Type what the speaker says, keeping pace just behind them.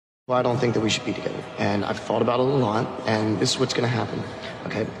Well, I don't think that we should be together. And I've thought about it a lot, and this is what's going to happen.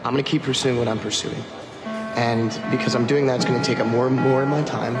 Okay? I'm going to keep pursuing what I'm pursuing. And because I'm doing that, it's going to take up more and more of my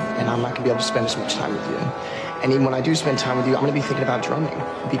time, and I'm not going to be able to spend as much time with you. And even when I do spend time with you, I'm going to be thinking about drumming.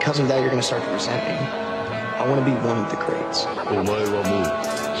 Because of that, you're going to start to resent me. I want to be one of the greats. And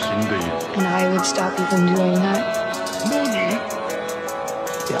I would stop you from doing that.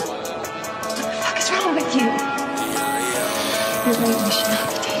 Yeah. What the fuck is wrong with you? You're right,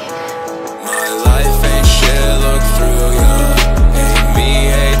 Michelle.